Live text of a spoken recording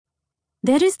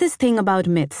There is this thing about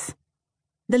myths.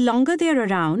 The longer they're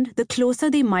around, the closer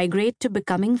they migrate to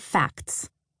becoming facts.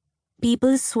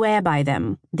 People swear by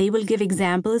them. They will give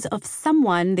examples of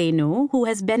someone they know who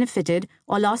has benefited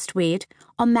or lost weight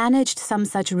or managed some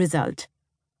such result.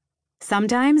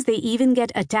 Sometimes they even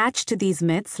get attached to these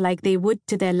myths like they would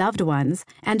to their loved ones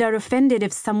and are offended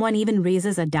if someone even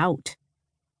raises a doubt.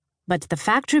 But the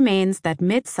fact remains that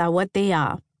myths are what they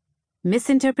are: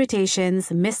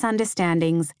 misinterpretations,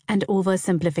 misunderstandings, and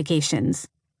oversimplifications.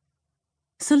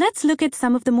 So let's look at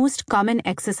some of the most common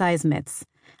exercise myths,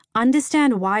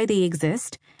 understand why they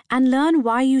exist, and learn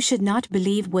why you should not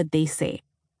believe what they say.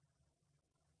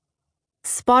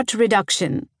 Spot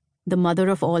reduction, the mother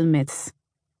of all myths.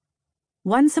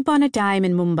 Once upon a time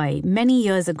in Mumbai, many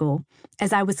years ago,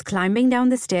 as I was climbing down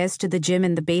the stairs to the gym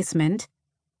in the basement,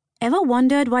 ever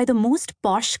wondered why the most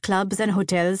posh clubs and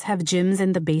hotels have gyms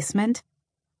in the basement?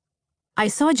 I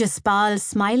saw Jaspal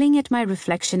smiling at my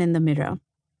reflection in the mirror.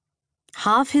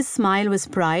 Half his smile was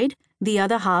pride, the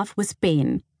other half was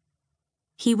pain.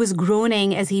 He was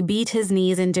groaning as he beat his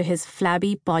knees into his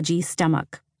flabby, podgy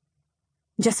stomach.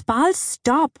 "Jaspal,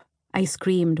 stop!" I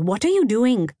screamed. "What are you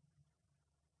doing?"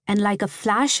 And like a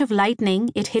flash of lightning,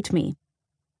 it hit me.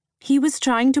 He was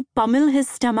trying to pummel his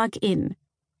stomach in.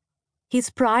 His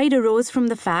pride arose from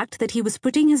the fact that he was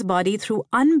putting his body through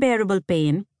unbearable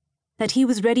pain, that he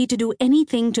was ready to do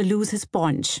anything to lose his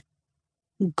paunch.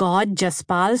 "God,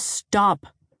 Jaspal, stop,"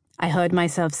 I heard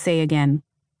myself say again.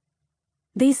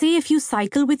 "They say if you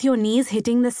cycle with your knees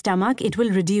hitting the stomach, it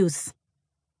will reduce."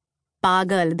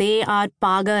 "Pagal, they are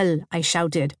pagal," I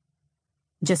shouted.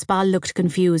 Jaspal looked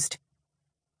confused.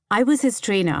 I was his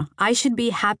trainer. I should be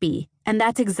happy, and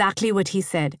that's exactly what he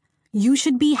said. "You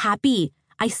should be happy.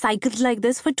 I cycled like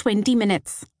this for 20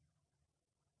 minutes.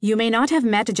 You may not have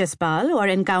met Jaspal or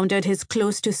encountered his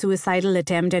close-to-suicidal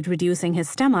attempt at reducing his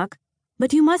stomach,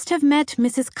 but you must have met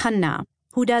Mrs. Khanna,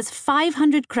 who does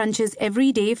 500 crunches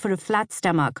every day for a flat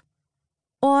stomach.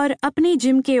 Or apne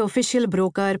gym ke official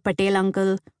broker, Patel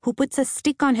uncle, who puts a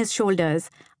stick on his shoulders,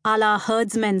 a la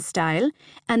herdsman style,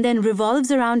 and then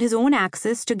revolves around his own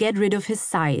axis to get rid of his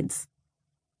sides.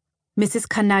 Mrs.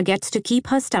 Khanna gets to keep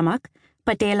her stomach,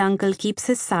 Patel uncle keeps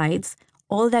his sides.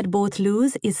 All that both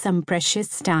lose is some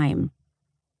precious time."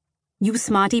 You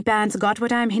smarty pants got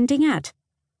what I'm hinting at?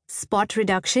 Spot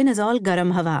reduction is all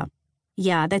garam hawa.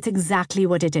 Yeah, that's exactly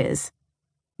what it is.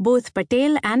 Both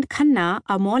Patel and Khanna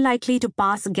are more likely to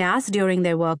pass gas during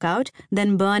their workout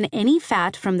than burn any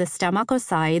fat from the stomach or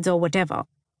sides or whatever.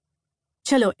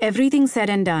 Chalo, everything said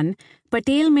and done,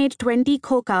 Patel made 20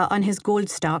 khoka on his gold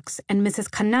stocks and Mrs.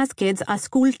 Khanna's kids are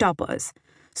school toppers.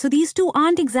 So these two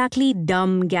aren't exactly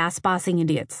dumb, gas-passing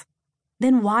idiots.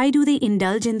 Then why do they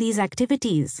indulge in these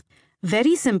activities?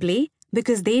 Very simply,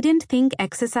 because they didn't think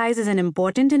exercise is an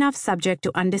important enough subject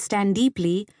to understand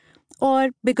deeply, or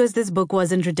because this book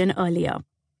wasn't written earlier.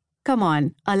 Come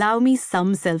on, allow me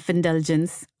some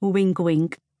self-indulgence. Wink,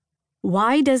 wink.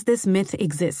 Why does this myth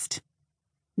exist?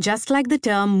 Just like the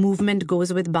term movement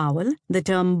goes with bowel, the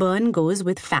term burn goes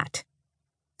with fat.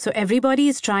 So everybody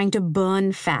is trying to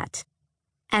burn fat,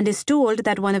 and is told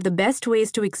that one of the best ways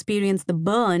to experience the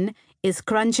burn is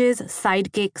crunches,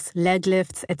 side kicks, leg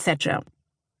lifts, etc.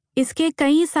 Iske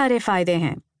kai sare fayde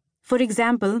hain. For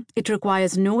example, it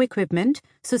requires no equipment,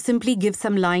 so simply give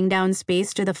some lying down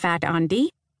space to the fat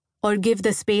auntie, or give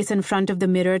the space in front of the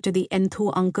mirror to the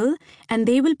enthu uncle, and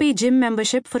they will pay gym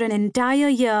membership for an entire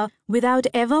year without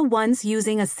ever once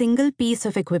using a single piece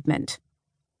of equipment.